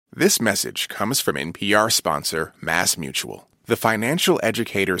This message comes from NPR sponsor MassMutual. The Financial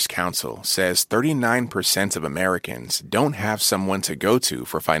Educators Council says 39% of Americans don't have someone to go to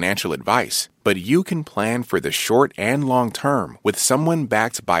for financial advice, but you can plan for the short and long term with someone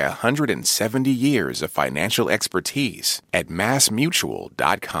backed by 170 years of financial expertise at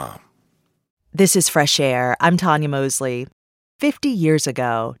MassMutual.com. This is Fresh Air. I'm Tanya Mosley. 50 years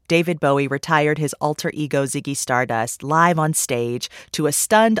ago, David Bowie retired his alter ego Ziggy Stardust live on stage to a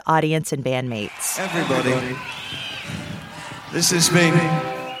stunned audience and bandmates. Everybody, this has been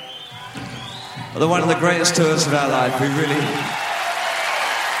one of the greatest tours of our life. We really...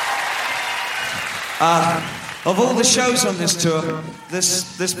 of all the shows on this tour,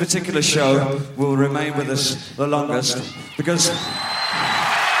 this particular show will remain with us the longest because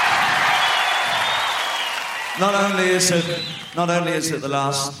not only is it the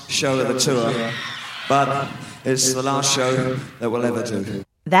last show of the tour, but it's the last show that we'll ever do.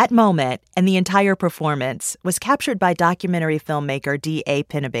 That moment and the entire performance was captured by documentary filmmaker D.A.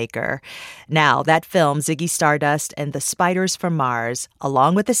 Pennebaker. Now, that film, Ziggy Stardust and the Spiders from Mars,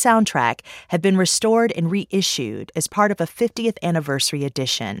 along with the soundtrack, have been restored and reissued as part of a 50th anniversary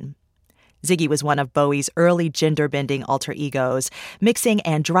edition. Ziggy was one of Bowie's early gender-bending alter egos, mixing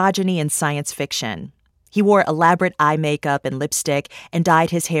androgyny and science fiction. He wore elaborate eye makeup and lipstick and dyed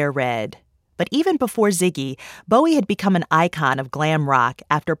his hair red. But even before Ziggy, Bowie had become an icon of glam rock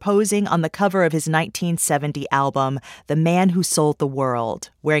after posing on the cover of his 1970 album, The Man Who Sold the World,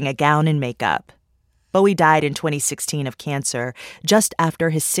 wearing a gown and makeup. Bowie died in 2016 of cancer, just after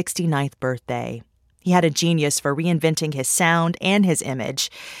his 69th birthday. He had a genius for reinventing his sound and his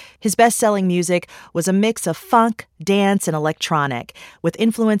image. His best-selling music was a mix of funk, dance, and electronic, with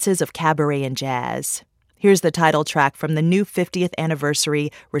influences of cabaret and jazz. Here's the title track from the new 50th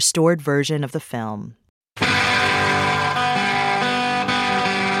anniversary restored version of the film.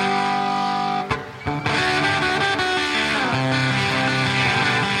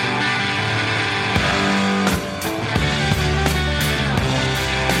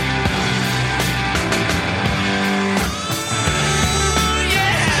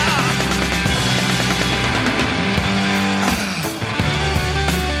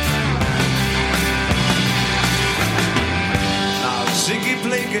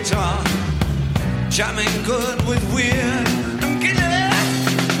 Guitar, jamming good with weird and killer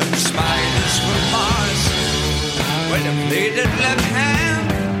and spiders from Mars. When he played it left hand,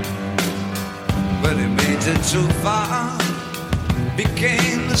 but he made it too far.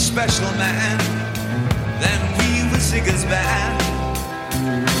 Became the special man. Then we were Ziggy's band.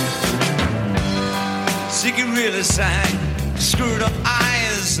 Ziggy really sang, screwed up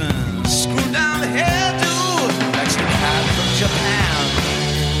eyes and screwed down the hairdo like some cat from Japan.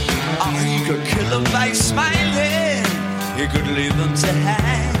 Oh, he could kill them by smiling. He could leave them to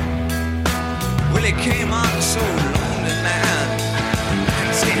hang. Well, he came on so lonely, man.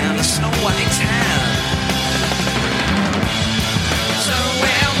 And he had a snow white tan. So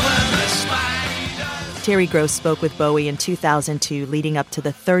where were the spiders? Terry Gross spoke with Bowie in 2002, leading up to the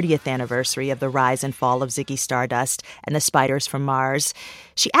 30th anniversary of the rise and fall of Ziggy Stardust and the Spiders from Mars.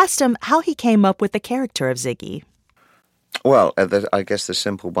 She asked him how he came up with the character of Ziggy. Well, I guess the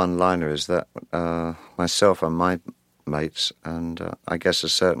simple one-liner is that myself and my mates, and I guess a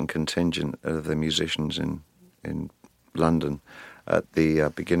certain contingent of the musicians in London at the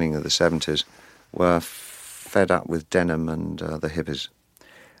beginning of the 70s, were fed up with denim and the hippies.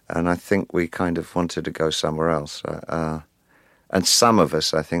 And I think we kind of wanted to go somewhere else. And some of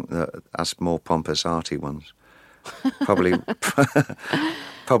us, I think, us more pompous, arty ones, probably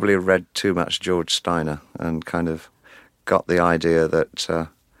read too much George Steiner and kind of got the idea that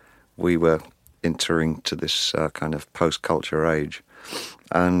we were entering to this kind of post-culture age,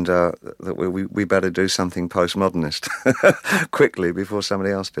 and that we better do something postmodernist quickly before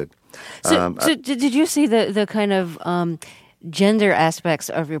somebody else did. So did you see the kind of gender aspects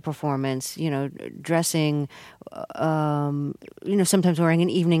of your performance? You know, dressing, sometimes wearing an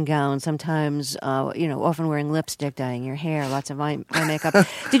evening gown, sometimes, often wearing lipstick, dyeing your hair, lots of eye makeup.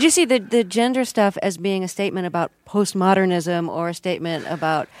 Did you see the gender stuff as being a statement about postmodernism or a statement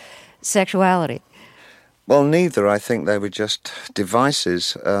about sexuality? Well, neither. I think they were just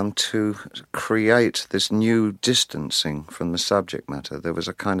devices to create this new distancing from the subject matter. There was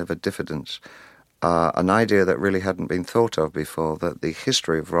a kind of a diffidence, an idea that really hadn't been thought of before, that the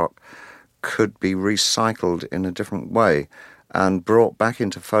history of rock could be recycled in a different way and brought back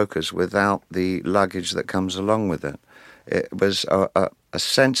into focus without the luggage that comes along with it. It was a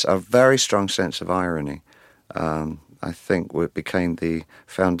very strong sense of irony. I think it became the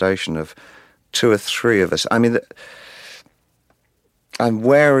foundation of two or three of us. I mean, I'm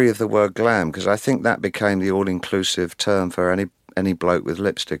wary of the word glam because I think that became the all-inclusive term for any bloke with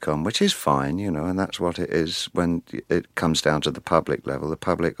lipstick on, which is fine, and that's what it is when it comes down to the public level. The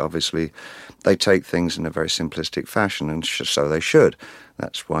public, obviously, they take things in a very simplistic fashion, and so they should.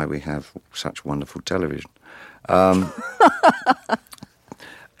 That's why we have such wonderful television. But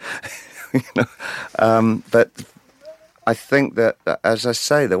I think that, as I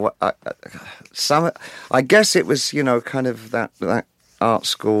say, I guess it was, kind of that art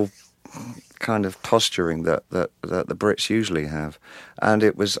school kind of posturing that the Brits usually have. And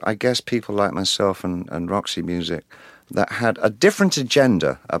it was, I guess, people like myself and Roxy Music that had a different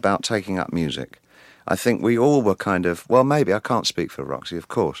agenda about taking up music. I think we all were kind of, well, maybe, I can't speak for Roxy, of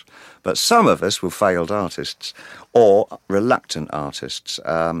course, but some of us were failed artists or reluctant artists.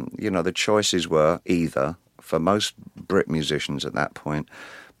 The choices were either, for most Brit musicians at that point,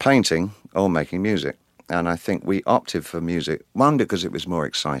 painting or making music. And I think we opted for music, one, because it was more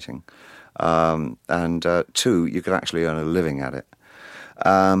exciting, and two, you could actually earn a living at it.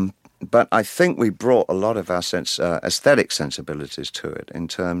 But I think we brought a lot of our aesthetic sensibilities to it, in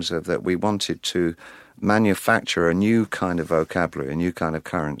terms of that we wanted to manufacture a new kind of vocabulary, a new kind of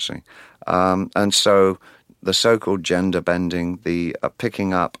currency. And so the so-called gender bending, the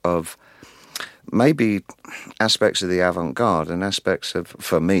picking up of maybe aspects of the avant-garde and aspects of,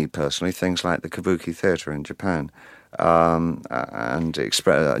 for me personally, things like the kabuki theatre in Japan, and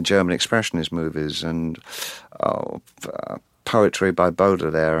German expressionist movies, and poetry by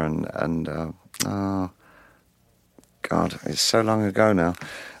Baudelaire, and God, it's so long ago now.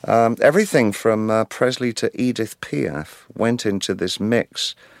 Everything from Presley to Edith Piaf went into this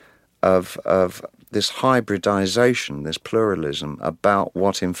mix of this hybridization, this pluralism about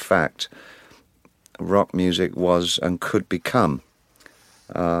what, in fact, rock music was and could become.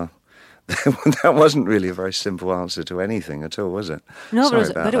 That wasn't really a very simple answer to anything at all, was it? No,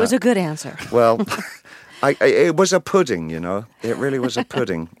 but it was a good answer. Well, it was a pudding, It really was a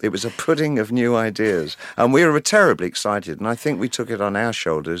pudding. It was a pudding of new ideas. And we were terribly excited. And I think we took it on our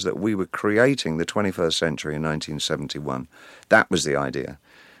shoulders that we were creating the 21st century in 1971. That was the idea.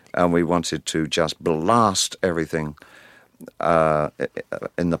 And we wanted to just blast everything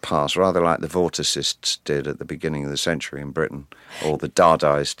in the past, rather like the Vorticists did at the beginning of the century in Britain, or the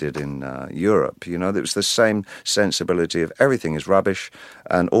Dadaists did in Europe. There was the same sensibility of everything is rubbish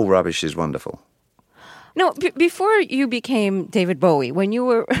and all rubbish is wonderful. No, before you became David Bowie, when you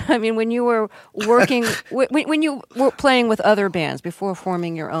were working, when you were playing with other bands before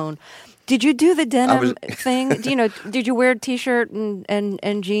forming your own, did you do the denim thing? Did you wear a T-shirt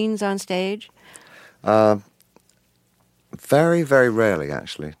and jeans on stage? Very, very rarely,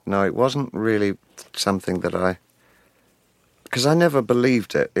 actually. No, it wasn't really something that because I never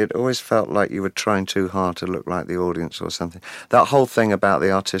believed it. It always felt like you were trying too hard to look like the audience or something. That whole thing about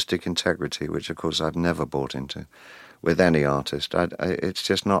the artistic integrity, which, of course, I've never bought into with any artist. It's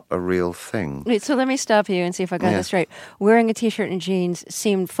just not a real thing. Wait, so let me stop you and see if I got this straight. Wearing a T-shirt and jeans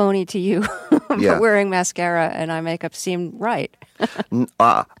seemed phony to you, but wearing mascara and eye makeup seemed right.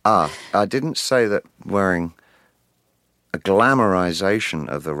 I didn't say that wearing a glamorization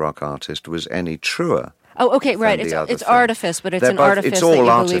of the rock artist was any truer. Oh, okay, right. It's artifice, but it's artifice it's all that you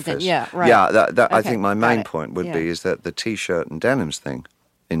artifice. believe in. Yeah, right. Yeah, okay, I think my main it. point would be is that the T-shirt and denims thing,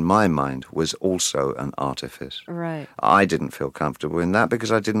 in my mind, was also an artifice. Right. I didn't feel comfortable in that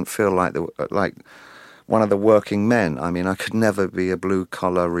because I didn't feel like one of the working men. I mean, I could never be a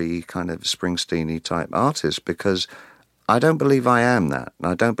blue-collar-y kind of Springsteen-y type artist because I don't believe I am that.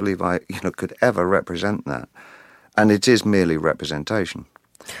 I don't believe I could ever represent that. And it is merely representation.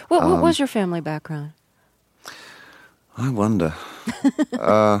 What was your family background? I wonder.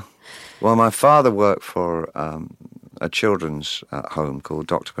 Well, my father worked for a children's home called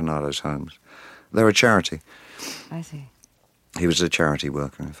Dr. Bernardo's Homes. They're a charity. I see. He was a charity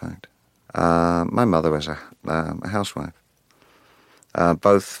worker, in fact. My mother was a housewife. My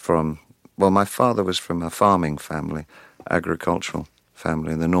father was from a farming family, agricultural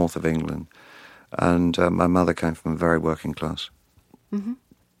family in the north of England. And my mother came from a very working class. Mm-hmm.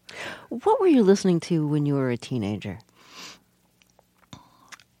 What were you listening to when you were a teenager?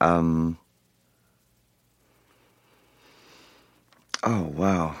 Oh,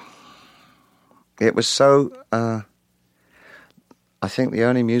 wow. It was so... I think the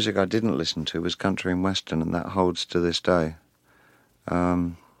only music I didn't listen to was country and western, and that holds to this day.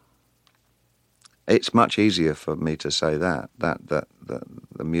 It's much easier for me to say that the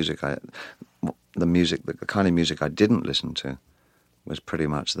kind of music I didn't listen to was pretty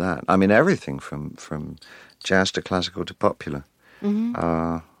much that. I mean, everything from jazz to classical to popular.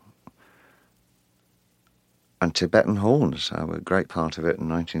 Mm-hmm. And Tibetan horns were a great part of it in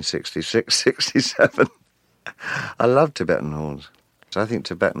 1966, 67. I love Tibetan horns. So I think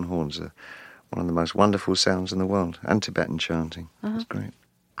Tibetan horns are one of the most wonderful sounds in the world, and Tibetan chanting. That's great.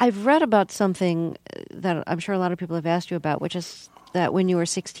 I've read about something that I'm sure a lot of people have asked you about, which is that when you were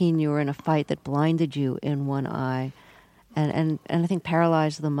 16, you were in a fight that blinded you in one eye and I think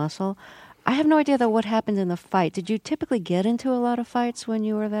paralyzed the muscle. I have no idea, though, what happened in the fight. Did you typically get into a lot of fights when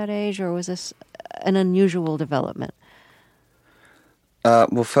you were that age, or was this an unusual development?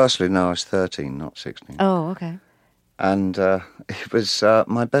 Well, firstly, no, I was 13, not 16. Oh, okay. And it was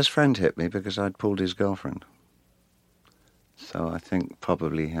my best friend hit me because I'd pulled his girlfriend. So I think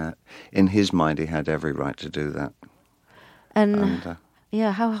probably in his mind he had every right to do that. And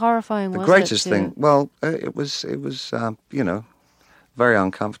yeah, how horrifying was it? The greatest thing, well, it was very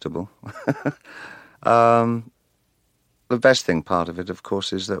uncomfortable. The best thing part of it, of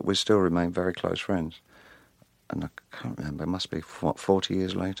course, is that we still remain very close friends. And I can't remember, it must be 40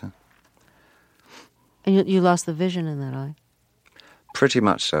 years later. And you lost the vision in that eye? Pretty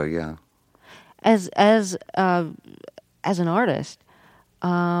much so, yeah. As an artist,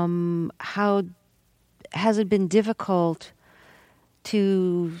 how has it been difficult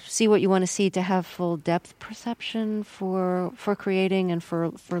to see what you want to see, to have full depth perception for creating and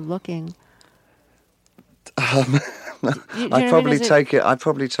for looking? I probably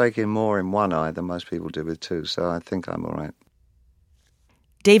take in more in one eye than most people do with two, so I think I'm all right.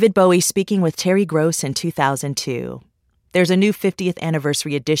 David Bowie speaking with Terry Gross in 2002. There's a new 50th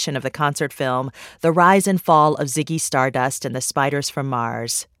anniversary edition of the concert film, The Rise and Fall of Ziggy Stardust and the Spiders from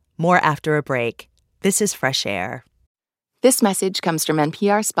Mars. More after a break. This is Fresh Air. This message comes from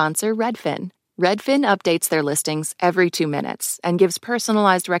NPR sponsor Redfin. Redfin updates their listings every 2 minutes and gives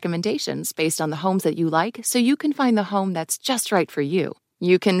personalized recommendations based on the homes that you like, so you can find the home that's just right for you.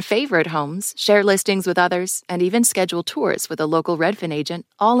 You can favorite homes, share listings with others, and even schedule tours with a local Redfin agent,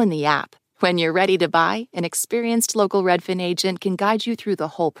 all in the app. When you're ready to buy, an experienced local Redfin agent can guide you through the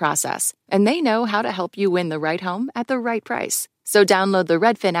whole process, and they know how to help you win the right home at the right price. So download the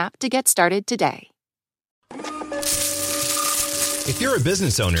Redfin app to get started today. If you're a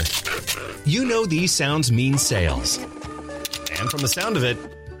business owner, you know these sounds mean sales. And from the sound of it,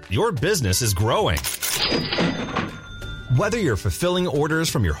 your business is growing. Whether you're fulfilling orders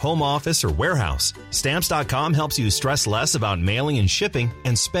from your home office or warehouse, Stamps.com helps you stress less about mailing and shipping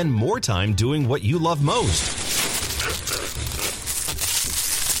and spend more time doing what you love most.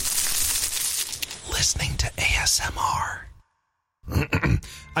 Listening to ASMR.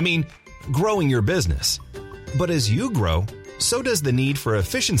 I mean, growing your business. But as you grow, so does the need for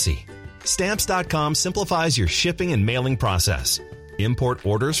efficiency. Stamps.com simplifies your shipping and mailing process. Import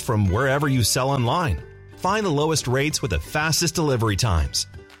orders from wherever you sell online. Find the lowest rates with the fastest delivery times.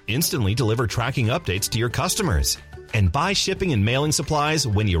 Instantly deliver tracking updates to your customers. And buy shipping and mailing supplies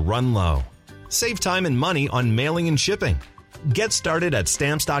when you run low. Save time and money on mailing and shipping. Get started at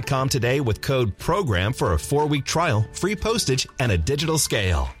Stamps.com today with code PROGRAM for a 4-week trial, free postage, and a digital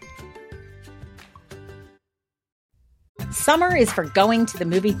scale. Summer is for going to the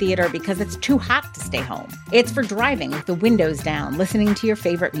movie theater because it's too hot to stay home. It's for driving with the windows down, listening to your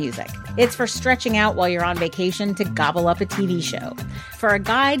favorite music. It's for stretching out while you're on vacation to gobble up a TV show. For a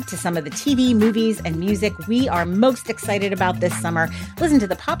guide to some of the TV, movies, and music we are most excited about this summer, listen to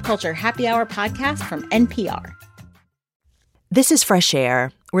the Pop Culture Happy Hour podcast from NPR. This is Fresh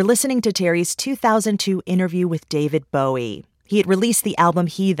Air. We're listening to Terry's 2002 interview with David Bowie. He had released the album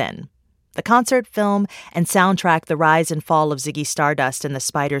Heathen. The concert film and soundtrack The Rise and Fall of Ziggy Stardust and the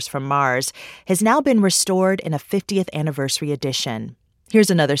Spiders from Mars has now been restored in a 50th anniversary edition. Here's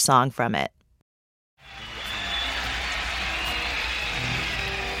another song from it.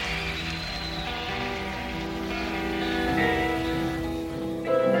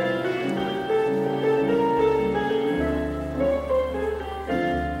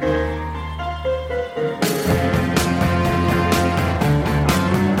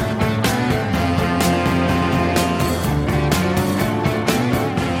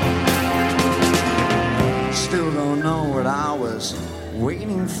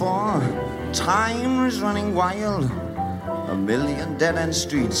 Waiting for time is running wild, a million dead-end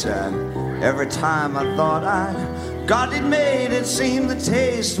streets, and every time I thought I got it made, it seemed the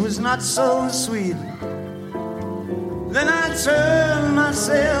taste was not so sweet. Then I turned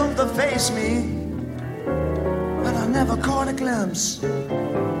myself to face me, but I never caught a glimpse of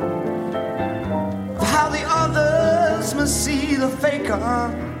how the others must see the faker.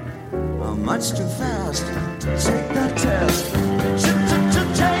 I'm much too fast to take that test.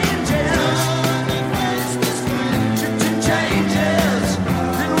 Changes.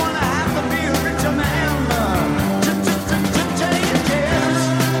 Didn't want to have to be a richer man.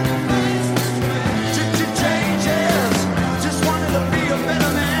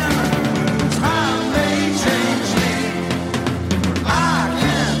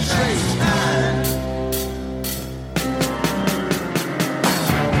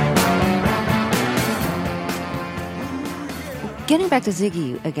 Getting back to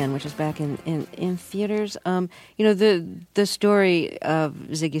Ziggy again, which is back in theaters, the story of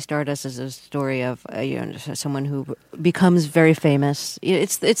Ziggy Stardust is a story of someone who becomes very famous.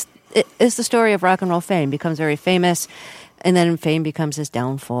 It's the story of rock and roll fame. Becomes very famous, and then fame becomes his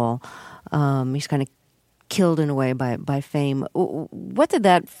downfall. He's kind of killed in a way by fame. What did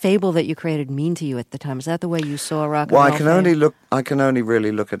that fable that you created mean to you at the time? Is that the way you saw rock and roll? Well, I can only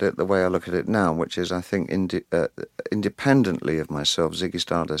really look at it the way I look at it now, which is, I think, independently of myself, Ziggy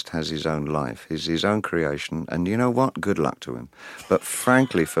Stardust has his own life. He's his own creation, and you know what? Good luck to him. But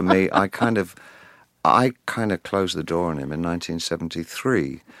frankly, for me, I kind of closed the door on him in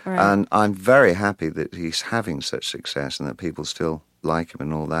 1973, right. And I'm very happy that he's having such success and that people still like him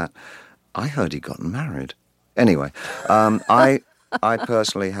and all that. I heard he'd gotten married. Anyway, I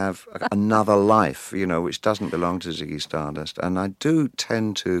personally have another life, which doesn't belong to Ziggy Stardust, and I do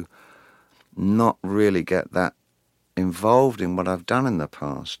tend to not really get that involved in what I've done in the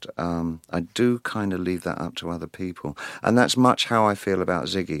past. I do kind of leave that up to other people, and that's much how I feel about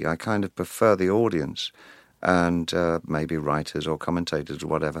Ziggy. I kind of prefer the audience and maybe writers or commentators or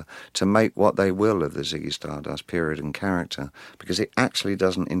whatever to make what they will of the Ziggy Stardust period and character, because it actually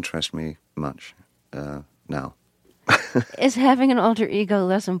doesn't interest me much now. Is having an alter ego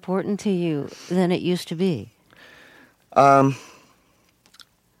less important to you than it used to be? I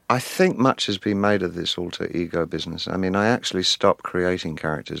think much has been made of this alter ego business. I mean, I actually stopped creating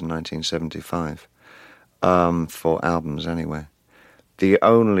characters in 1975, for albums anyway. The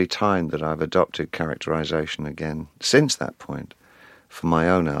only time that I've adopted characterization again since that point for my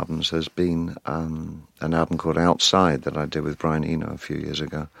own albums has been an album called Outside that I did with Brian Eno a few years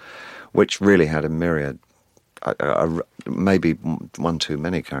ago, which really had a myriad, maybe one too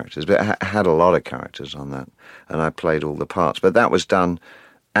many characters, but it had a lot of characters on that, and I played all the parts. But that was done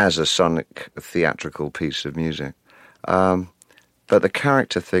as a sonic theatrical piece of music. But the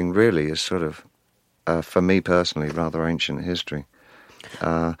character thing really is sort of, for me personally, rather ancient history.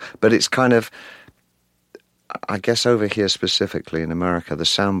 But it's kind of, I guess over here specifically in America, the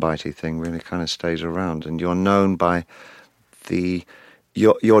soundbitey thing really kind of stays around, and you're known by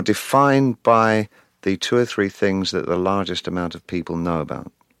you're defined by the two or three things that the largest amount of people know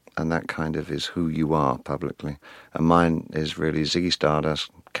about, and that kind of is who you are publicly. And mine is really Ziggy Stardust,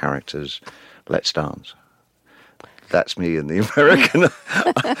 characters, let's dance. That's me in the American,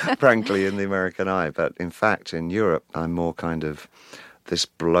 frankly, in the American eye. But in fact, in Europe, I'm more kind of this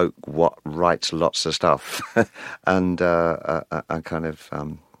bloke what writes lots of stuff, and I kind of,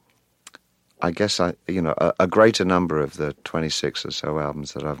 I guess a greater number of the 26 or so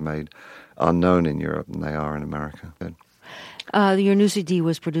albums that I've made are known in Europe than they are in America. Your new CD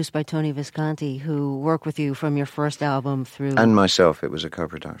was produced by Tony Visconti, who worked with you from your first album through... And myself, it was a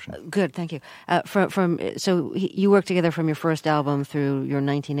co-production. Good, thank you. So you worked together from your first album through your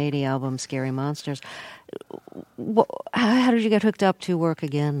 1980 album, Scary Monsters. How did you get hooked up to work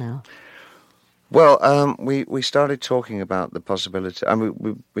again now? Well, we started talking about the possibility... I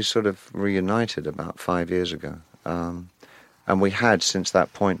mean, we sort of reunited about 5 years ago. And we had, since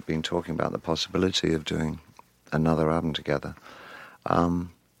that point, been talking about the possibility of doing another album together. And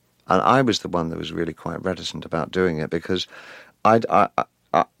I was the one that was really quite reticent about doing it, because I'm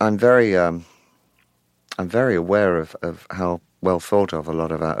very aware of how well thought of a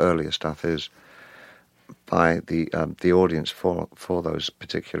lot of our earlier stuff is by the audience for those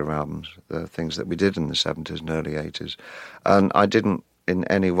particular albums, the things that we did in the 70s and early 80s. And I didn't in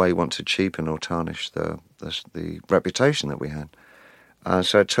any way want to cheapen or tarnish the reputation that we had.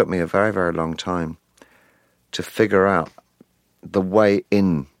 So it took me a very, very long time to figure out the way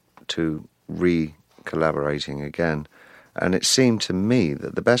in to re-collaborating again. And it seemed to me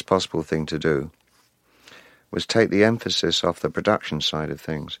that the best possible thing to do was take the emphasis off the production side of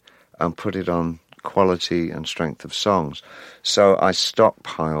things and put it on quality and strength of songs. So I started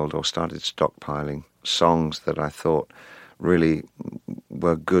stockpiling songs that I thought really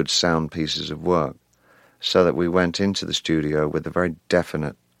were good sound pieces of work, so that we went into the studio with a very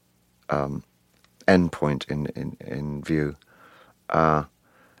definite end point in view.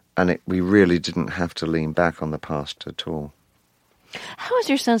 And we really didn't have to lean back on the past at all. How is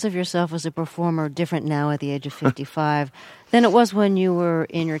your sense of yourself as a performer different now at the age of 55 than it was when you were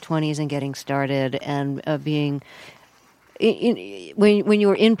in your 20s and getting started, and being when you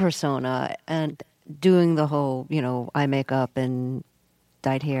were in persona and doing the whole, eye makeup and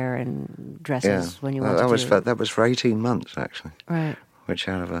dyed hair and dresses when you wanted to? That was for 18 months, actually. Right. Which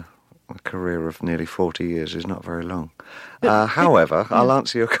out of a career of nearly 40 years is not very long. However, I'll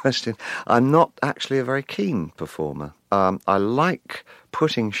answer your question. I'm not actually a very keen performer. I like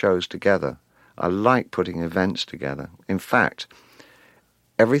putting shows together. I like putting events together. In fact,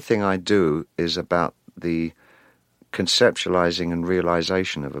 everything I do is about the conceptualizing and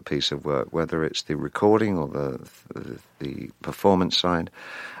realization of a piece of work, whether it's the recording or the performance side.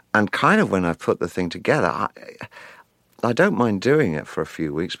 And kind of when I put the thing together, I don't mind doing it for a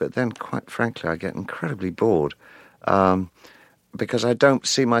few weeks, but then, quite frankly, I get incredibly bored because I don't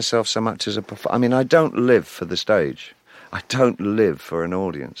see myself so much as a performer. I mean, I don't live for the stage. I don't live for an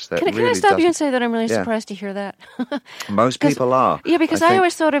audience. That can I stop you and say that I'm really surprised to hear that? Most people are. Yeah, because I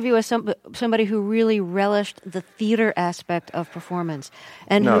always thought of you as somebody who really relished the theater aspect of performance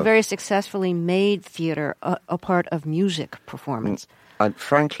and who very successfully made theater a part of music performance.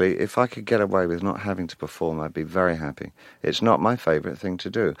 Frankly, if I could get away with not having to perform, I'd be very happy. It's not my favourite thing to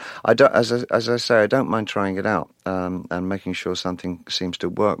do. As I say, I don't mind trying it out and making sure something seems to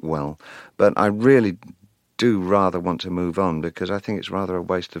work well. But I really do rather want to move on because I think it's rather a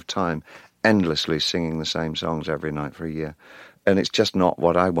waste of time endlessly singing the same songs every night for a year. And it's just not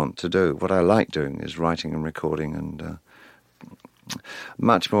what I want to do. What I like doing is writing and recording and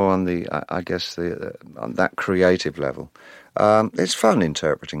much more on the, I guess, on that creative level. It's fun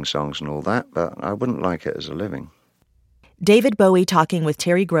interpreting songs and all that, but I wouldn't like it as a living. David Bowie talking with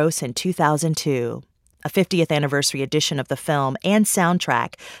Terry Gross in 2002. A 50th anniversary edition of the film and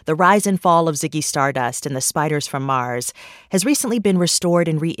soundtrack, The Rise and Fall of Ziggy Stardust and the Spiders from Mars, has recently been restored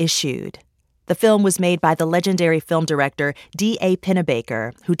and reissued. The film was made by the legendary film director D.A.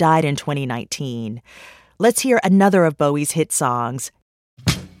 Pennebaker, who died in 2019. Let's hear another of Bowie's hit songs,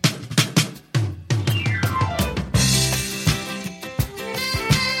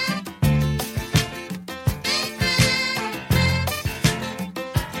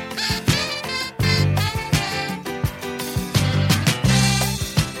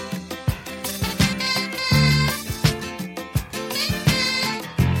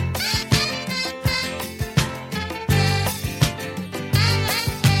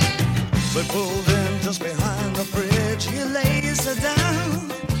 We pulled in just behind the bridge. He lays her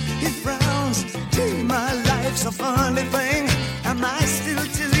down. He frowns. Gee, my life's a funny thing. Am I still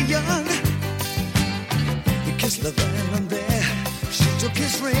too young? He kissed her then and there. She took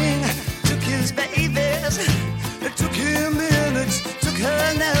his ring, took his babies. It took him minutes, took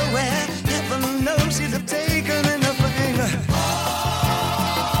her nowhere. Heaven knows he'd have taken anything. All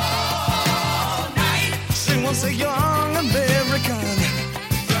night. She was a young American.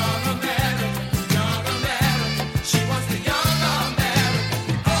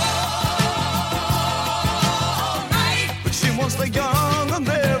 The young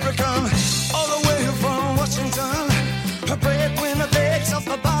American, all the way from Washington. Her breadwinner begs off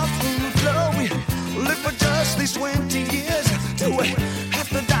the bathroom floor. We live for just these 20 years till we have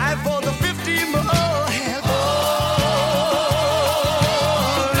to die for the 50 more. And all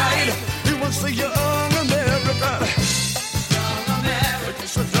right, he wants the young American. Young American,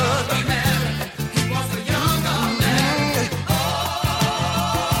 it's the young American. He wants the young American.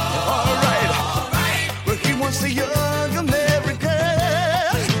 All right, well, he wants the young American.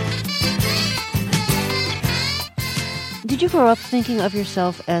 Did you grow up thinking of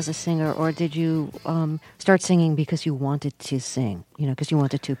yourself as a singer, or did you start singing because you wanted to sing? You know, because you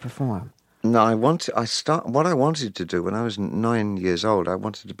wanted to perform. No, what I wanted to do when I was 9 years old, I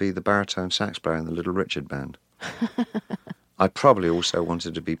wanted to be the baritone sax player in the Little Richard Band. I probably also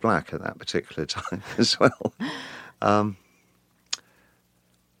wanted to be black at that particular time as well.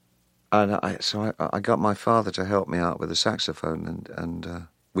 So I got my father to help me out with a saxophone, and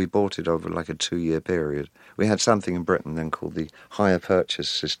we bought it over like a 2-year period. We had something in Britain then called the Hire Purchase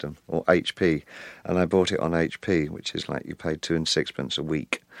System, or HP, and I bought it on HP, which is like you pay 2 and 6pence a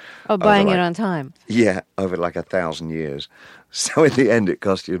week. Oh, buying it on time. Yeah, over like 1,000 years. So in the end, it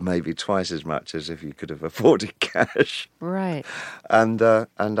cost you maybe twice as much as if you could have afforded cash. Right. And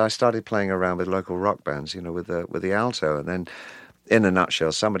I started playing around with local rock bands, you know, with the alto, and then, in a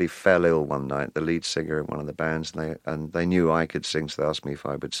nutshell, somebody fell ill one night, the lead singer in one of the bands, and they knew I could sing, so they asked me if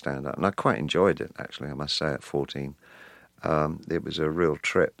I would stand up. And I quite enjoyed it, actually, I must say, at 14. It was a real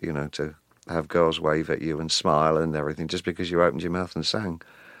trip, you know, to have girls wave at you and smile and everything just because you opened your mouth and sang.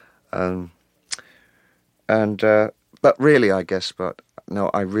 But really, I guess,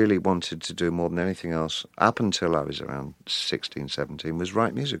 I really wanted to do more than anything else, up until I was around 16, 17, was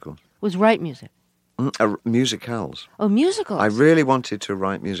write musicals. Was write music? Musicals. Oh, musicals. I really wanted to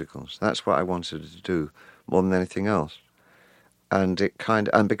write musicals. That's what I wanted to do more than anything else. And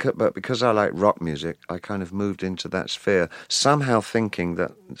because I like rock music, I kind of moved into that sphere, somehow thinking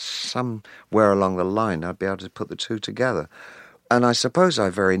that somewhere along the line I'd be able to put the two together. And I suppose I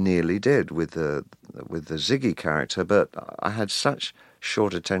very nearly did with the Ziggy character, but I had such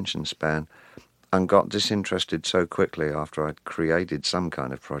short attention span and got disinterested so quickly after I'd created some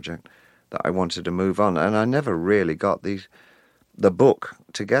kind of project that I wanted to move on. And I never really got the book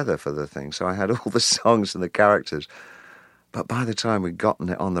together for the thing. So I had all the songs and the characters. But by the time we'd gotten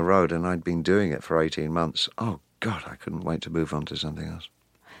it on the road and I'd been doing it for 18 months, oh, God, I couldn't wait to move on to something else.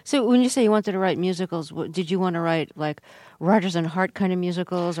 So when you say you wanted to write musicals, did you want to write like Rodgers and Hart kind of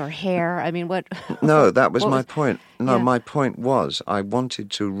musicals or Hair? I mean, what? No, that was my point. No, yeah. my point was I wanted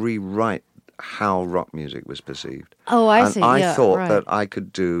to rewrite how rock music was perceived. Oh, I see. I yeah, thought right. that I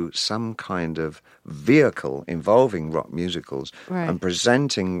could do some kind of vehicle involving rock musicals Right. and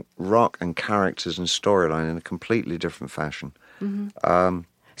presenting rock and characters and storyline in a completely different fashion. Mm-hmm.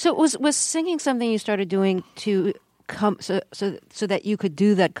 So was singing something you started doing to come so that you could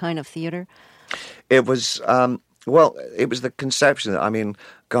do that kind of theater? It was, it was the conception that, I mean,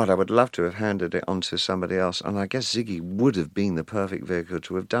 God, I would love to have handed it on to somebody else, and I guess Ziggy would have been the perfect vehicle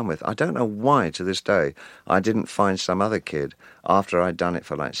to have done with. I don't know why, to this day, I didn't find some other kid after I'd done it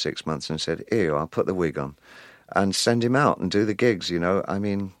for like 6 months and said, here, I'll put the wig on, and send him out and do the gigs, you know. I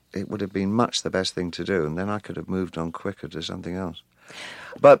mean, it would have been much the best thing to do, and then I could have moved on quicker to something else.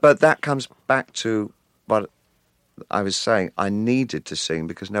 But that comes back to what I was saying. I needed to sing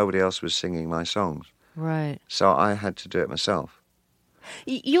because nobody else was singing my songs. Right. So I had to do it myself.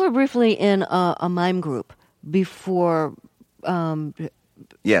 You were briefly in a mime group before...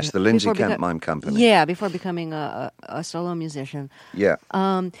 Yes, the Lindsay before Kemp Mime Company. Yeah, before becoming a solo musician. Yeah.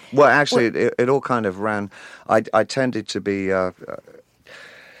 Well, actually, it all kind of ran... I tended to be...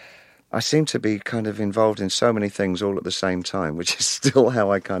 I seem to be kind of involved in so many things all at the same time, which is still how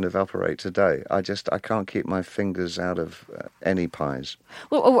I kind of operate today. I can't keep my fingers out of any pies.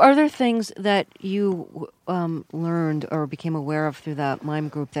 Well, are there things that you learned or became aware of through that mime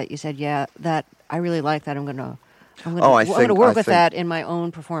group that you said, yeah, that I really like that, I'm going to work with that in my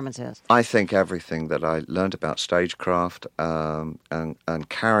own performances? I think everything that I learned about stagecraft and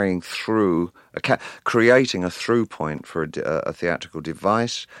carrying through, creating a through point for a theatrical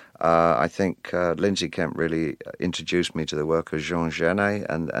device. I think Lindsay Kemp really introduced me to the work of Jean Genet,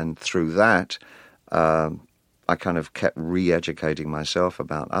 and through that, I kind of kept re-educating myself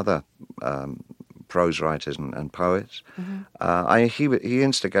about other prose writers and poets. Mm-hmm.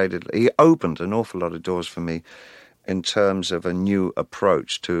 He opened an awful lot of doors for me in terms of a new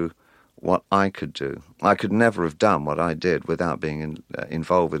approach to what I could do. I could never have done what I did without being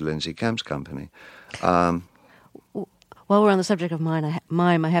involved with Lindsay Kemp's company. While we're on the subject of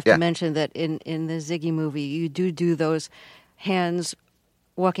mime, I have to mention that in the Ziggy movie, you do those hands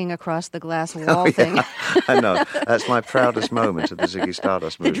walking across the glass wall thing. I know. That's my proudest moment of the Ziggy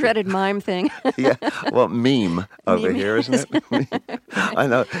Stardust movie. The dreaded mime thing. Yeah. Well, meme over here, isn't it? I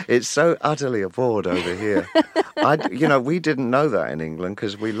know. It's so utterly abhorred over here. We didn't know that in England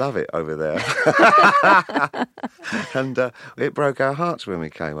because we love it over there. And it broke our hearts when we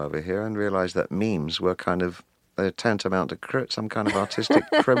came over here and realised that memes were kind of tantamount to some kind of artistic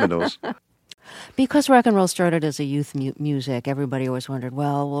criminals. Because rock and roll started as a youth music, everybody always wondered,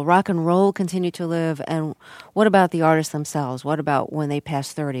 well, will rock and roll continue to live? And what about the artists themselves? What about when they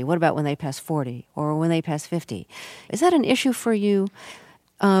pass 30? What about when they pass 40? Or when they pass 50? Is that an issue for you?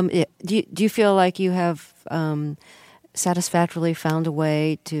 Do you feel like you have satisfactorily found a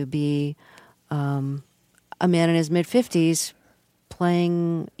way to be a man in his mid-50s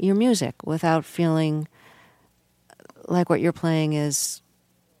playing your music without feeling like what you're playing is...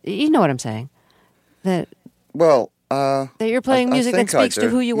 You know what I'm saying? That you're playing music that speaks to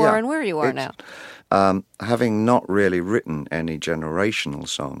who you are and where you are now. Having not really written any generational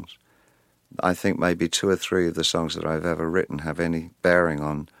songs, I think maybe 2 or 3 of the songs that I've ever written have any bearing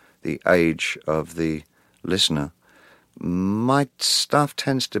on the age of the listener. My stuff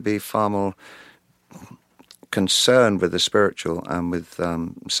tends to be far more concerned with the spiritual and with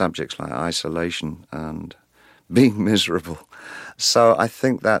subjects like isolation and being miserable. So I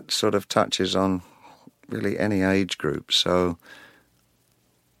think that sort of touches on really any age group. So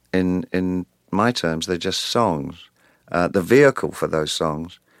in my terms, they're just songs. The vehicle for those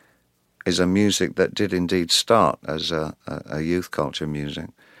songs is a music that did indeed start as a youth culture music.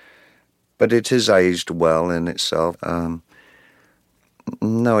 But it is aged well in itself.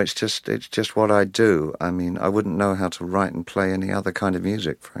 No, it's just what I do. I mean, I wouldn't know how to write and play any other kind of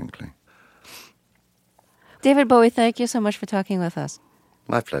music, frankly. David Bowie, thank you so much for talking with us.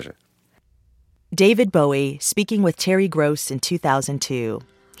 My pleasure. David Bowie speaking with Terry Gross in 2002.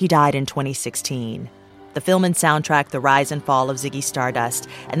 He died in 2016. The film and soundtrack The Rise and Fall of Ziggy Stardust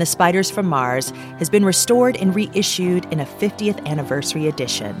and The Spiders from Mars has been restored and reissued in a 50th anniversary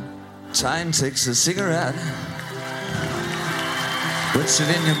edition. Time takes a cigarette, puts it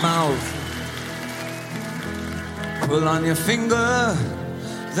in your mouth, Well, on your finger,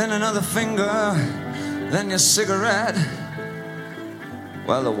 then another finger, then your cigarette.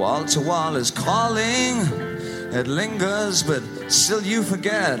 Well, the wall-to-wall is calling. It lingers, but still you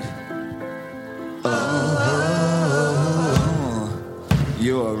forget. Oh,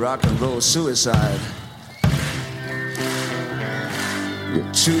 you're a rock and roll suicide. You're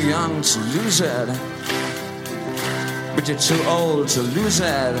too young to lose it, but you're too old to lose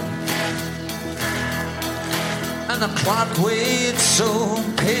it. And the clock waits so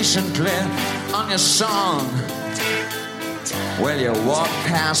patiently on your song. Well, you walk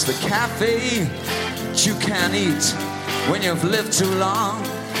past the cafe that you can't eat when you've lived too long.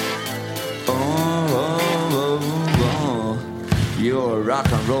 You're a rock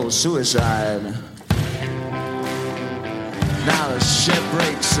and roll suicide. Now the ship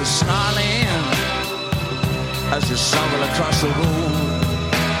breaks a snarling as you stumble across the road.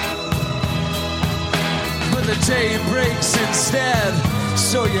 But the day breaks instead,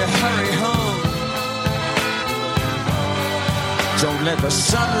 so you hurry home. Don't let the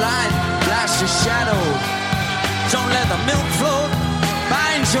sunlight blast your shadow. Don't let the milk float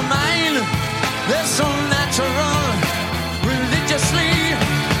bind your mind. They're so natural, religiously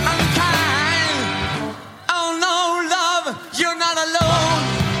unkind. Oh no, love, you're not alone.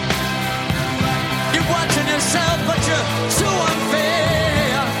 You're watching yourself, but you're too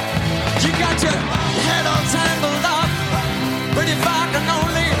unfair. You got your head all tangled up, but if I can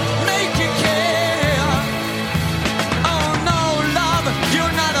only make you care. Oh no, love,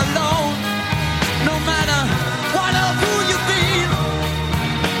 you're not alone. No matter what or who you've been,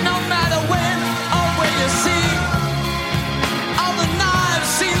 no matter when or where you see, all the knives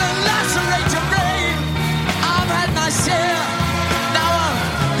seem to lacerate your brain. I've had my share, now I'll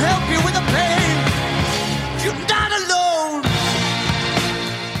help you with the pain. You're not alone.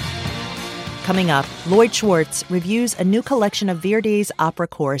 Coming up, Lloyd Schwartz reviews a new collection of Verdi's opera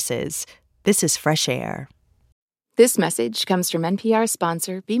choruses. This is Fresh Air. This message comes from NPR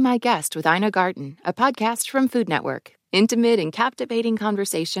sponsor Be My Guest with Ina Garten, a podcast from Food Network. Intimate and captivating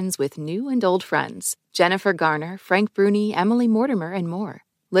conversations with new and old friends. Jennifer Garner, Frank Bruni, Emily Mortimer, and more.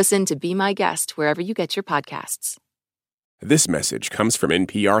 Listen to Be My Guest wherever you get your podcasts. This message comes from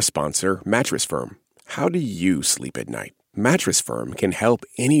NPR sponsor Mattress Firm. How do you sleep at night? Mattress Firm can help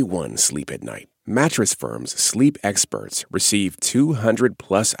anyone sleep at night. Mattress Firm's sleep experts receive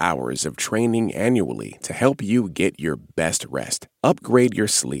 200-plus hours of training annually to help you get your best rest. Upgrade your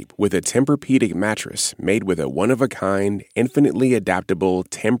sleep with a Tempur-Pedic mattress made with a one-of-a-kind, infinitely adaptable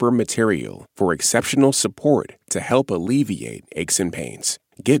Tempur material for exceptional support to help alleviate aches and pains.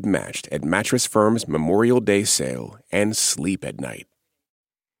 Get matched at Mattress Firm's Memorial Day sale and sleep at night.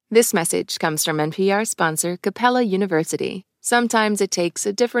 This message comes from NPR sponsor Capella University. Sometimes it takes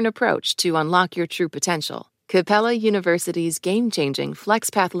a different approach to unlock your true potential. Capella University's game-changing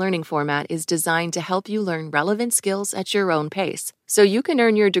FlexPath learning format is designed to help you learn relevant skills at your own pace, so you can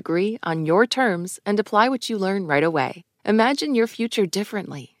earn your degree on your terms and apply what you learn right away. Imagine your future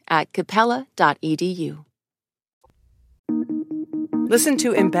differently at capella.edu. Listen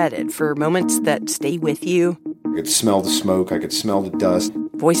to Embedded for moments that stay with you. I could smell the smoke, I could smell the dust.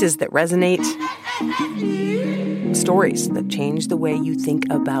 Voices that resonate. Stories that change the way you think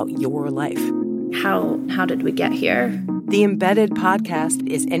about your life. How did we get here? The Embedded podcast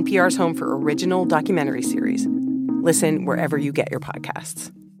is NPR's home for original documentary series. Listen wherever you get your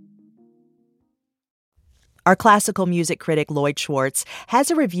podcasts. Our classical music critic Lloyd Schwartz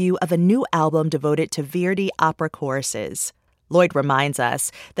has a review of a new album devoted to Verdi opera choruses. Lloyd reminds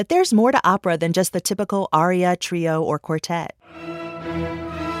us that there's more to opera than just the typical aria, trio, or quartet.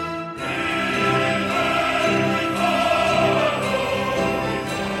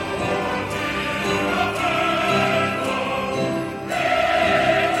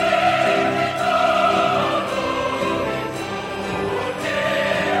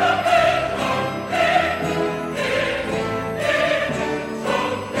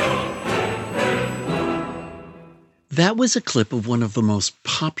 That was a clip of one of the most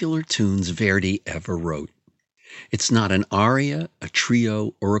popular tunes Verdi ever wrote. It's not an aria, a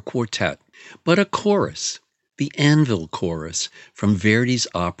trio, or a quartet, but a chorus, the Anvil Chorus from Verdi's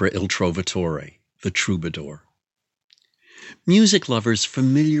opera Il Trovatore, The Troubadour. Music lovers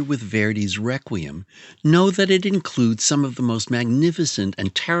familiar with Verdi's Requiem know that it includes some of the most magnificent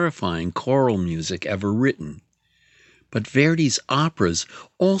and terrifying choral music ever written. But Verdi's operas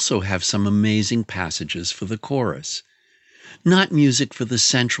also have some amazing passages for the chorus. Not music for the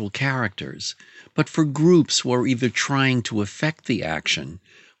central characters, but for groups who are either trying to affect the action,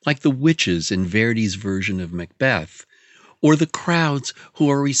 like the witches in Verdi's version of Macbeth, or the crowds who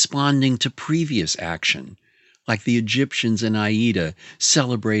are responding to previous action, like the Egyptians in Aida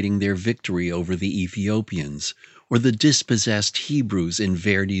celebrating their victory over the Ethiopians, or the dispossessed Hebrews in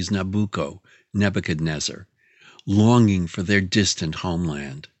Verdi's Nabucco, Nebuchadnezzar, longing for their distant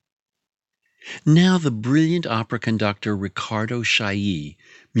homeland. Now the brilliant opera conductor Riccardo Chailly,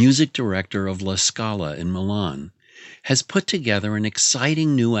 music director of La Scala in Milan, has put together an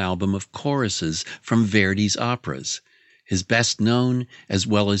exciting new album of choruses from Verdi's operas, his best known as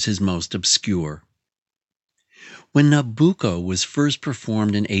well as his most obscure. When Nabucco was first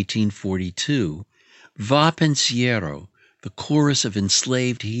performed in 1842, Va Pensiero, the chorus of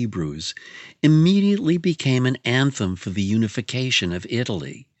enslaved Hebrews, immediately became an anthem for the unification of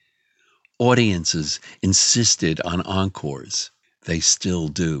Italy. Audiences insisted on encores. They still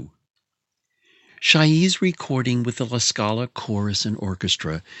do. Chailly's recording with the La Scala Chorus and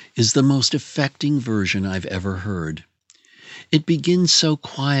Orchestra is the most affecting version I've ever heard. It begins so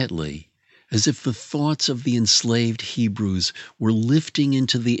quietly, as if the thoughts of the enslaved Hebrews were lifting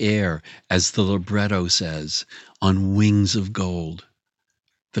into the air, as the libretto says, on wings of gold.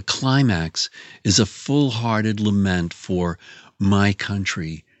 The climax is a full-hearted lament for my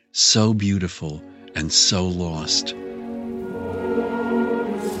country, so beautiful and so lost.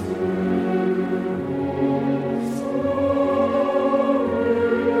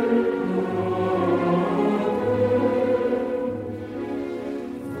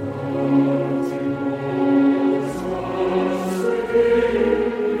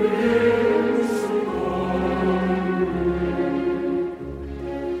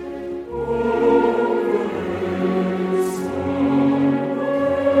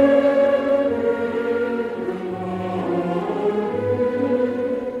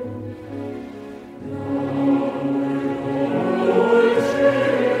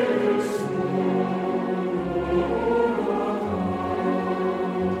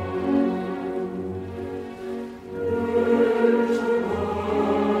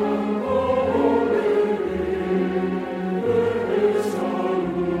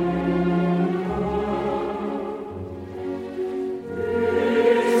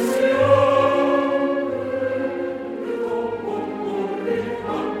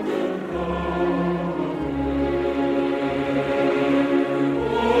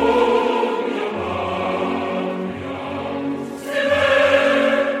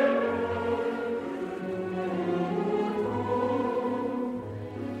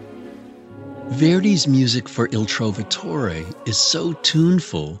 Verdi's music for Il Trovatore is so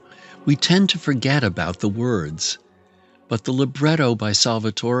tuneful, we tend to forget about the words. But the libretto by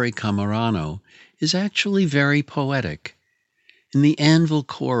Salvatore Camerano is actually very poetic. In the Anvil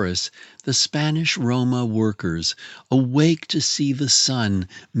chorus, the Spanish Roma workers awake to see the sun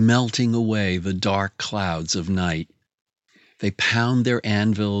melting away the dark clouds of night. They pound their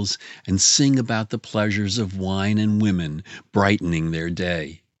anvils and sing about the pleasures of wine and women brightening their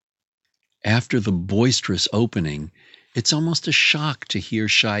day. After the boisterous opening, it's almost a shock to hear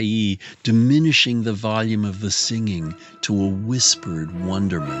Chailly diminishing the volume of the singing to a whispered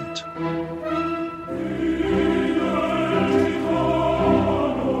wonderment.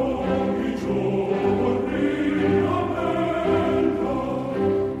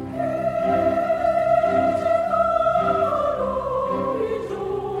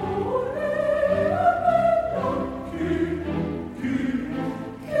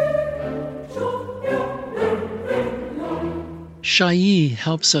 Chailly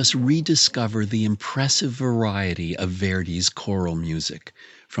helps us rediscover the impressive variety of Verdi's choral music,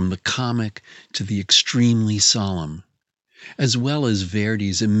 from the comic to the extremely solemn, as well as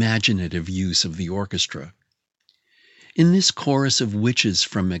Verdi's imaginative use of the orchestra. In this chorus of witches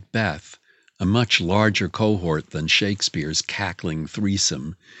from Macbeth, a much larger cohort than Shakespeare's cackling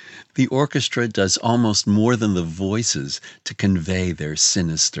threesome, the orchestra does almost more than the voices to convey their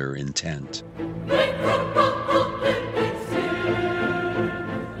sinister intent.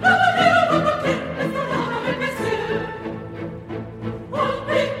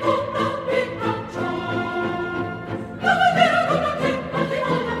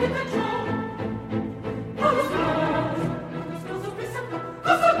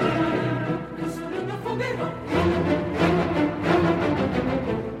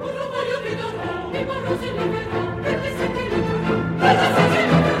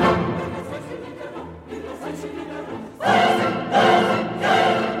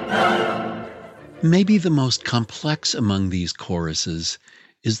 Maybe the most complex among these choruses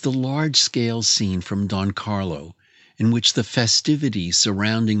is the large-scale scene from Don Carlo, in which the festivity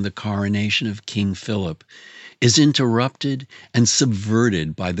surrounding the coronation of King Philip is interrupted and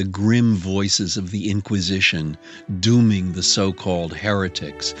subverted by the grim voices of the Inquisition, dooming the so-called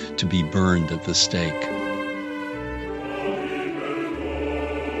heretics to be burned at the stake.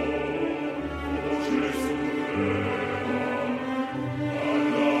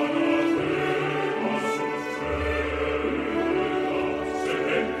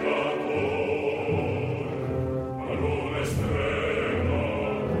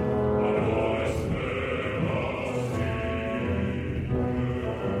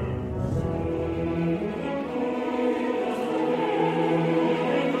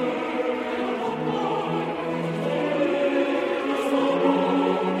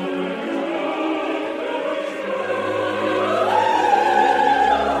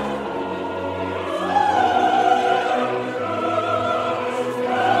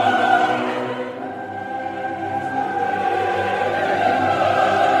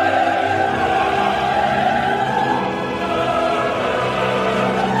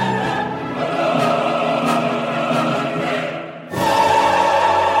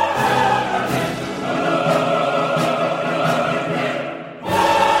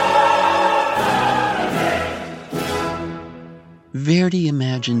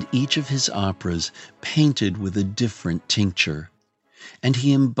 imagined each of his operas painted with a different tincture, and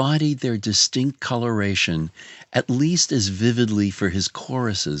he embodied their distinct coloration at least as vividly for his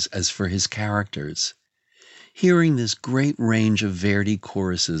choruses as for his characters. Hearing this great range of Verdi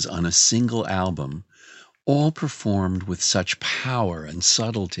choruses on a single album, all performed with such power and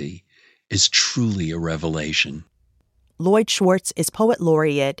subtlety, is truly a revelation. Lloyd Schwartz is Poet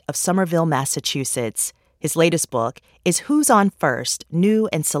Laureate of Somerville, Massachusetts. His latest book is Who's on First? New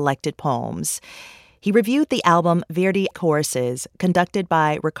and Selected Poems. He reviewed the album Verdi Choruses, conducted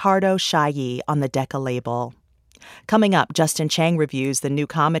by Ricardo Chailly on the Decca label. Coming up, Justin Chang reviews the new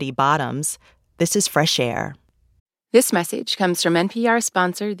comedy Bottoms. This is Fresh Air. This message comes from NPR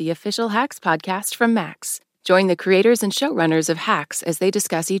sponsor, the official Hacks podcast from Max. Join the creators and showrunners of Hacks as they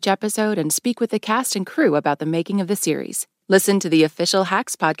discuss each episode and speak with the cast and crew about the making of the series. Listen to the official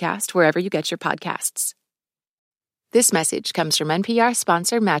Hacks podcast wherever you get your podcasts. This message comes from NPR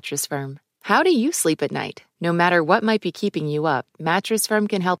sponsor Mattress Firm. How do you sleep at night? No matter what might be keeping you up, Mattress Firm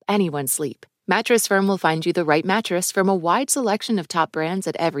can help anyone sleep. Mattress Firm will find you the right mattress from a wide selection of top brands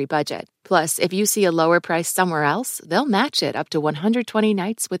at every budget. Plus, if you see a lower price somewhere else, they'll match it up to 120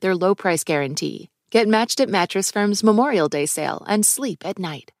 nights with their low price guarantee. Get matched at Mattress Firm's Memorial Day sale and sleep at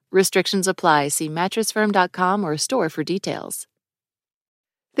night. Restrictions apply. See mattressfirm.com or store for details.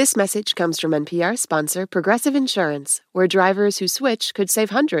 This message comes from NPR sponsor Progressive Insurance, where drivers who switch could save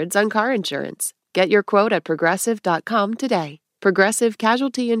hundreds on car insurance. Get your quote at progressive.com today. Progressive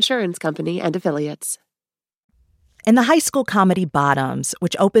Casualty Insurance Company and Affiliates. In the high school comedy Bottoms,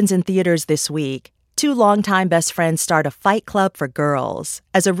 which opens in theaters this week, two longtime best friends start a fight club for girls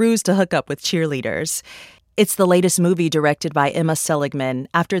as a ruse to hook up with cheerleaders. It's the latest movie directed by Emma Seligman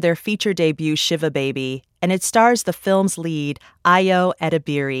after their feature debut Shiva Baby, and it stars the film's lead, Ayo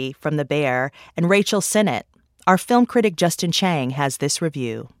Edebiri from The Bear, and Rachel Sennett. Our film critic Justin Chang has this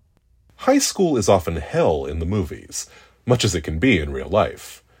review. High school is often hell in the movies, much as it can be in real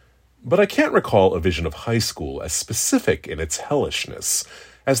life. But I can't recall a vision of high school as specific in its hellishness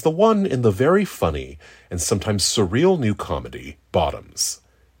as the one in the very funny and sometimes surreal new comedy, Bottoms.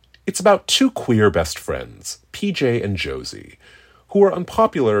 It's about two queer best friends, PJ and Josie, who are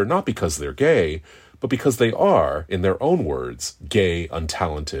unpopular not because they're gay, but because they are, in their own words, gay,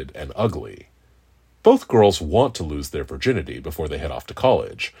 untalented, and ugly. Both girls want to lose their virginity before they head off to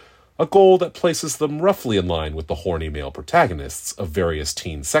college, a goal that places them roughly in line with the horny male protagonists of various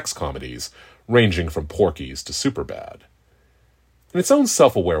teen sex comedies, ranging from Porky's to Superbad. In its own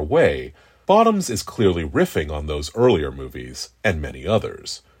self-aware way, Bottoms is clearly riffing on those earlier movies, and many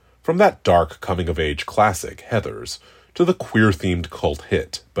others, from that dark coming-of-age classic, Heathers, to the queer-themed cult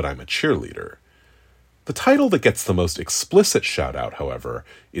hit, But I'm a Cheerleader. The title that gets the most explicit shout-out, however,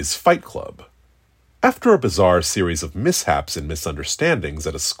 is Fight Club. After a bizarre series of mishaps and misunderstandings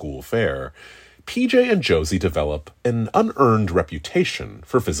at a school fair, PJ and Josie develop an unearned reputation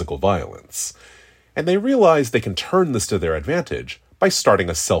for physical violence, and they realize they can turn this to their advantage by starting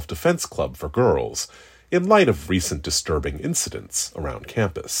a self-defense club for girls, in light of recent disturbing incidents around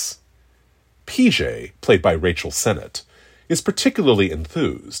campus. PJ, played by Rachel Sennett, is particularly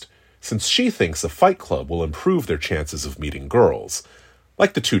enthused, since she thinks a fight club will improve their chances of meeting girls,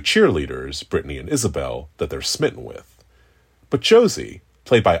 like the two cheerleaders, Brittany and Isabel, that they're smitten with. But Josie,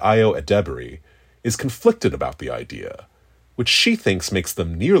 played by Ayo Edebiri, is conflicted about the idea, which she thinks makes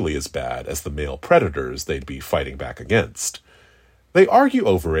them nearly as bad as the male predators they'd be fighting back against. They argue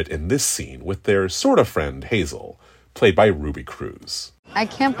over it in this scene with their sort-of friend Hazel, played by Ruby Cruz. I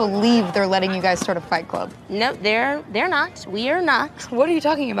can't believe they're letting you guys start a fight club. No, they're not. We are not. What are you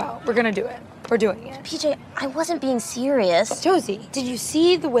talking about? We're gonna do it. We're doing it. PJ, I wasn't being serious. Josie, did you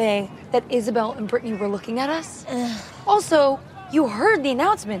see the way that Isabel and Brittany were looking at us? Also, you heard the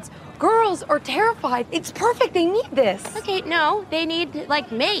announcements. Girls are terrified. It's perfect. They need this. Okay, no, they need,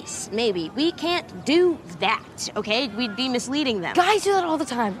 like, mace, maybe. We can't do that, okay? We'd be misleading them. Guys do that all the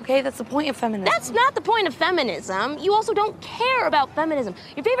time, okay? That's the point of feminism. That's not the point of feminism. You also don't care about feminism.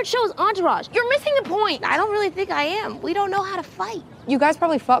 Your favorite show is Entourage. You're missing the point. I don't really think I am. We don't know how to fight. You guys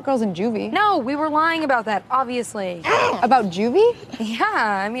probably fought girls in juvie. No, we were lying about that, obviously. About juvie? Yeah,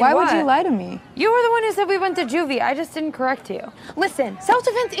 I mean, Why what? would you lie to me? You were the one who said we went to juvie. I just didn't correct you. Listen,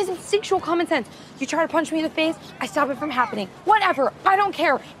 self-defense is instinctual common sense. You try to punch me in the face, I stop it from happening. Whatever, I don't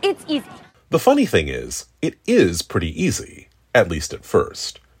care. It's easy. The funny thing is, it is pretty easy, at least at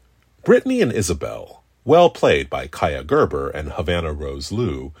first. Brittany and Isabel, well played by Kaya Gerber and Havana Rose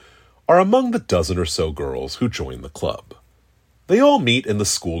Liu, are among the dozen or so girls who join the club. They all meet in the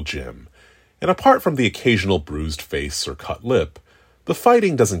school gym, and apart from the occasional bruised face or cut lip, the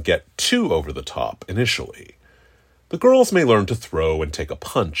fighting doesn't get too over the top initially. The girls may learn to throw and take a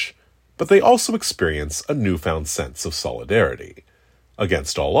punch, but they also experience a newfound sense of solidarity.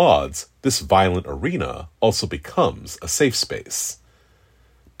 Against all odds, this violent arena also becomes a safe space.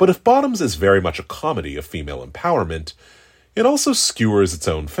 But if Bottoms is very much a comedy of female empowerment, it also skewers its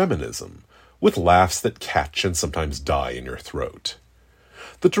own feminism, with laughs that catch and sometimes die in your throat.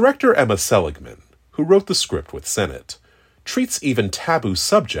 The director Emma Seligman, who wrote the script with Sennett, treats even taboo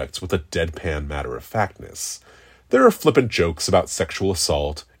subjects with a deadpan matter-of-factness. There are flippant jokes about sexual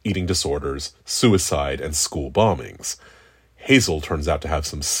assault, eating disorders, suicide, and school bombings. Hazel turns out to have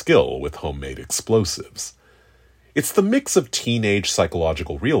some skill with homemade explosives. It's the mix of teenage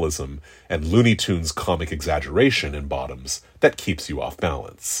psychological realism and Looney Tunes comic exaggeration in Bottoms that keeps you off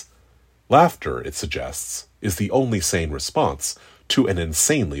balance. Laughter, it suggests, is the only sane response to an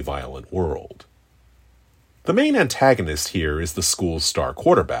insanely violent world. The main antagonist here is the school's star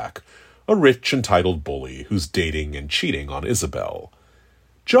quarterback, a rich, entitled bully who's dating and cheating on Isabel.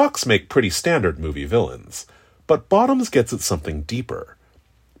 Jocks make pretty standard movie villains, but Bottoms gets at something deeper.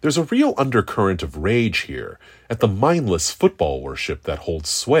 There's a real undercurrent of rage here at the mindless football worship that holds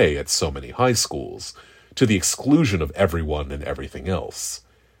sway at so many high schools, to the exclusion of everyone and everything else.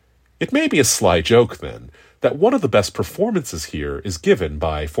 It may be a sly joke, then, that one of the best performances here is given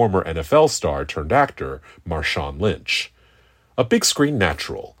by former NFL star turned actor Marshawn Lynch. A big-screen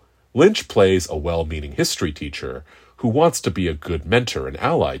natural, Lynch plays a well-meaning history teacher who wants to be a good mentor and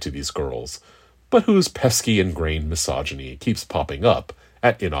ally to these girls, but whose pesky ingrained misogyny keeps popping up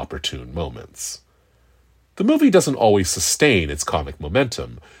at inopportune moments. The movie doesn't always sustain its comic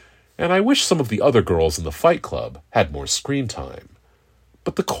momentum, and I wish some of the other girls in the Fight Club had more screen time.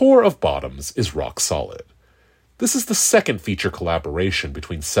 But the core of Bottoms is rock solid. This is the second feature collaboration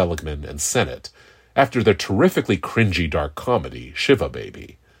between Seligman and Sennett, after their terrifically cringy dark comedy, Shiva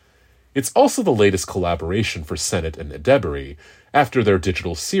Baby. It's also the latest collaboration for Sennett and Edebury after their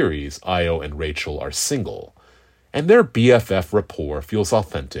digital series, Io and Rachel Are Single, and their BFF rapport feels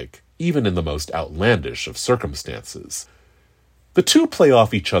authentic, even in the most outlandish of circumstances. The two play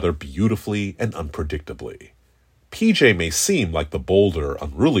off each other beautifully and unpredictably. PJ may seem like the bolder,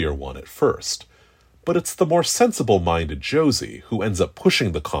 unrulier one at first, but it's the more sensible-minded Josie who ends up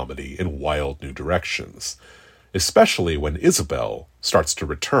pushing the comedy in wild new directions, especially when Isabel starts to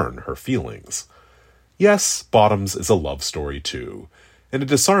return her feelings. Yes, Bottoms is a love story too, and a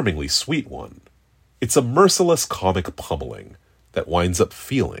disarmingly sweet one. It's a merciless comic pummeling that winds up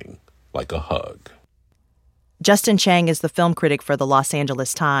feeling like a hug. Justin Chang is the film critic for the Los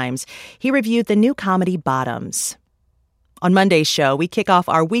Angeles Times. He reviewed the new comedy Bottoms. On Monday's show, we kick off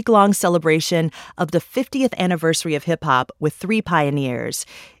our week-long celebration of the 50th anniversary of hip-hop with three pioneers,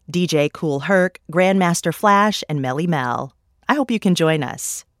 DJ Kool Herc, Grandmaster Flash, and Melly Mel. I hope you can join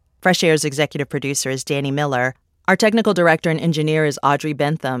us. Fresh Air's executive producer is Danny Miller. Our technical director and engineer is Audrey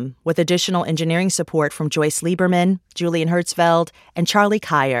Bentham, with additional engineering support from Joyce Lieberman, Julian Hertzfeld, and Charlie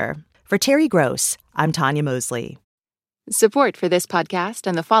Kyer. For Terry Gross, I'm Tanya Mosley. Support for this podcast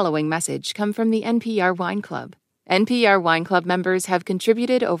and the following message come from the NPR Wine Club. NPR Wine Club members have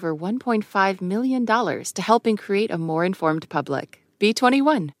contributed over $1.5 million to helping create a more informed public. Be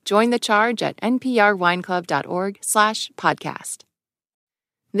 21. Join the charge at nprwineclub.org/podcast.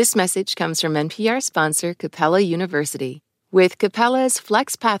 This message comes from NPR sponsor Capella University. With Capella's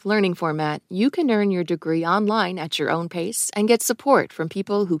FlexPath learning format, you can earn your degree online at your own pace and get support from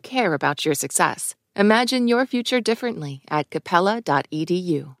people who care about your success. Imagine your future differently at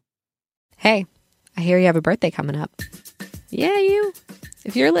capella.edu. Hey, I hear you have a birthday coming up. Yeah, you.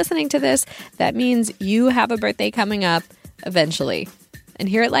 If you're listening to this, that means you have a birthday coming up eventually. And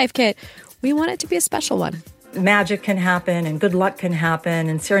here at Life Kit, we want it to be a special one. Magic can happen and good luck can happen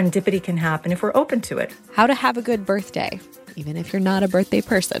and serendipity can happen if we're open to it. How to have a good birthday, even if you're not a birthday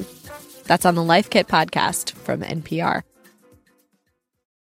person. That's on the Life Kit podcast from NPR.